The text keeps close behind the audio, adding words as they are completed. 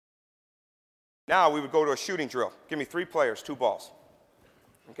Now we would go to a shooting drill. Give me 3 players, 2 balls.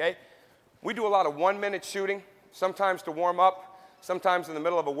 Okay? We do a lot of 1-minute shooting, sometimes to warm up, sometimes in the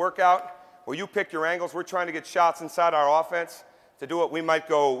middle of a workout, where you pick your angles. We're trying to get shots inside our offense. To do it, we might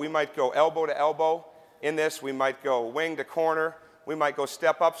go elbow to elbow in this. We might go wing to corner. We might go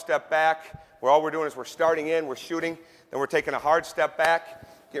step up, step back, where all we're doing is we're starting in, we're shooting, then we're taking a hard step back,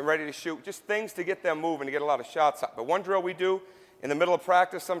 getting ready to shoot. Just things to get them moving, to get a lot of shots up. But one drill we do in the middle of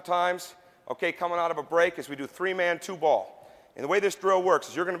practice sometimes, okay, coming out of a break, is we do 3-man, 2-ball. And the way this drill works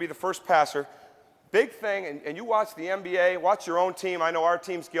is you're going to be the first passer. Big thing, and you watch the NBA, watch your own team. I know our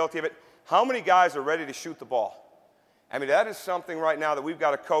team's guilty of it. How many guys are ready to shoot the ball? I mean, that is something right now that we've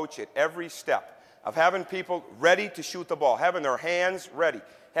got to coach at every step, of having people ready to shoot the ball, having their hands ready,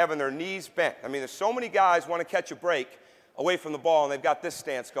 having their knees bent. I mean, there's so many guys want to catch a break away from the ball, and they've got this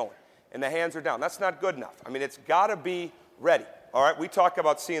stance going, and the hands are down. That's not good enough. I mean, it's got to be ready. All right, we talk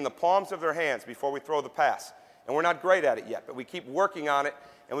about seeing the palms of their hands before we throw the pass, and we're not great at it yet, but we keep working on it,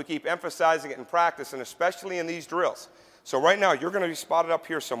 and we keep emphasizing it in practice, and especially in these drills. So right now, you're going to be spotted up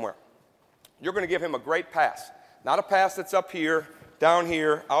here somewhere. You're going to give him a great pass. Not a pass that's up here, down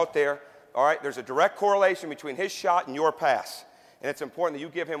here, out there. All right, there's a direct correlation between his shot and your pass. And it's important that you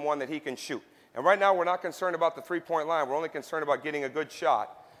give him one that he can shoot. And right now, we're not concerned about the 3-point line. We're only concerned about getting a good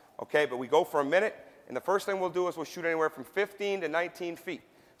shot. Okay, but we go for a minute, and the first thing we'll do is we'll shoot anywhere from 15 to 19 feet.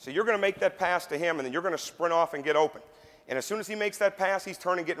 So you're going to make that pass to him, and then you're going to sprint off and get open. And as soon as he makes that pass, he's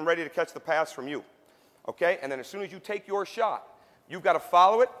turning, getting ready to catch the pass from you. Okay, and then as soon as you take your shot, you've got to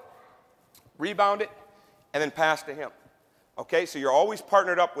follow it, rebound it, and then pass to him. Okay, so you're always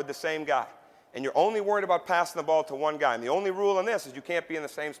partnered up with the same guy. And you're only worried about passing the ball to one guy. And the only rule in this is you can't be in the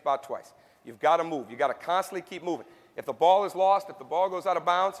same spot twice. You've got to move. You've got to constantly keep moving. If the ball is lost, if the ball goes out of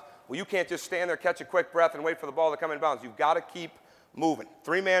bounds, well, you can't just stand there, catch a quick breath, and wait for the ball to come in bounds. You've got to keep moving.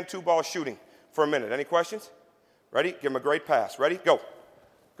 3-man, 2-ball shooting for a minute. Any questions? Ready? Give him a great pass. Ready? Go.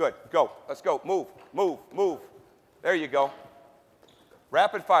 Good. Go. Let's go. Move. Move. Move. There you go.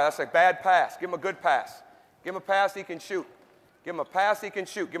 Rapid fire. That's a bad pass. Give him a good pass. Give him a pass he can shoot. Give him a pass he can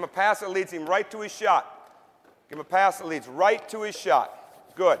shoot. Give him a pass that leads him right to his shot. Give him a pass that leads right to his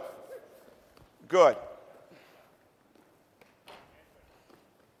shot. Good. Good.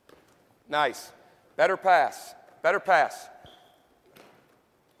 Nice. Better pass. Better pass.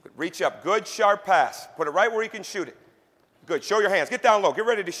 Reach up. Good, sharp pass. Put it right where he can shoot it. Good. Show your hands. Get down low. Get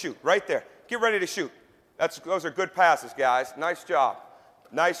ready to shoot. Right there. Get ready to shoot. Those are good passes, guys. Nice job.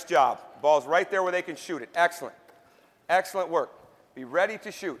 Nice job. Ball's right there where they can shoot it. Excellent. Excellent work. Be ready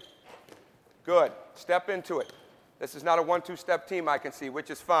to shoot. Good. Step into it. This is not a 1-2-step team, I can see, which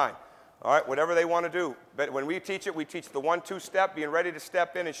is fine. All right, whatever they want to do. But when we teach it, we teach the 1-2 step, being ready to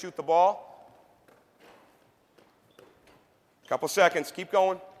step in and shoot the ball. Couple seconds. Keep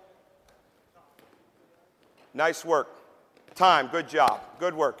going. Nice work. Time. Good job.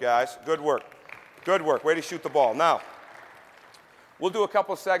 Good work, guys. Good work. Good work. Way to shoot the ball. Now, we'll do a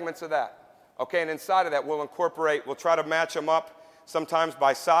couple segments of that. Okay, and inside of that, we'll try to match them up sometimes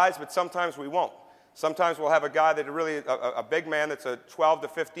by size, but sometimes we won't. Sometimes we'll have a guy that really, a big man that's a 12 to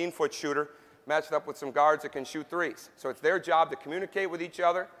 15-foot shooter, matched up with some guards that can shoot threes. So it's their job to communicate with each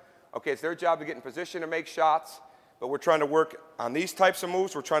other. Okay, it's their job to get in position to make shots, but we're trying to work on these types of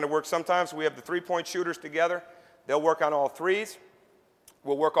moves. We're trying to work, sometimes we have the 3-point shooters together. They'll work on all threes.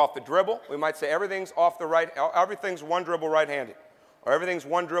 We'll work off the dribble. We might say everything's everything's one dribble right-handed, or everything's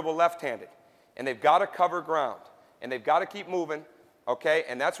one dribble left-handed. And they've got to cover ground, and they've got to keep moving, okay?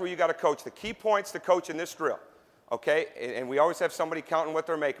 And that's where you got to coach. The key points to coach in this drill, okay? And we always have somebody counting what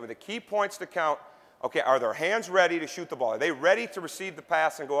they're making. But the key points to count, okay, are their hands ready to shoot the ball? Are they ready to receive the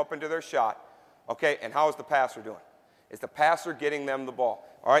pass and go up into their shot? Okay, and how is the passer doing? Is the passer getting them the ball?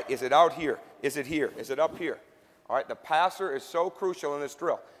 All right, is it out here? Is it here? Is it up here? All right, the passer is so crucial in this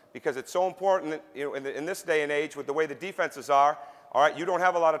drill because it's so important that, you know, in this day and age with the way the defenses are, all right, you don't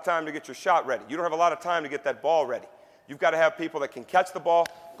have a lot of time to get your shot ready. You don't have a lot of time to get that ball ready. You've got to have people that can catch the ball,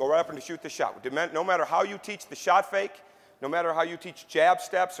 go right up and shoot the shot. No matter how you teach the shot fake, no matter how you teach jab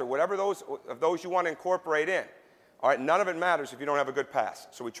steps or whatever of those you want to incorporate in, all right, none of it matters if you don't have a good pass.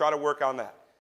 So we try to work on that.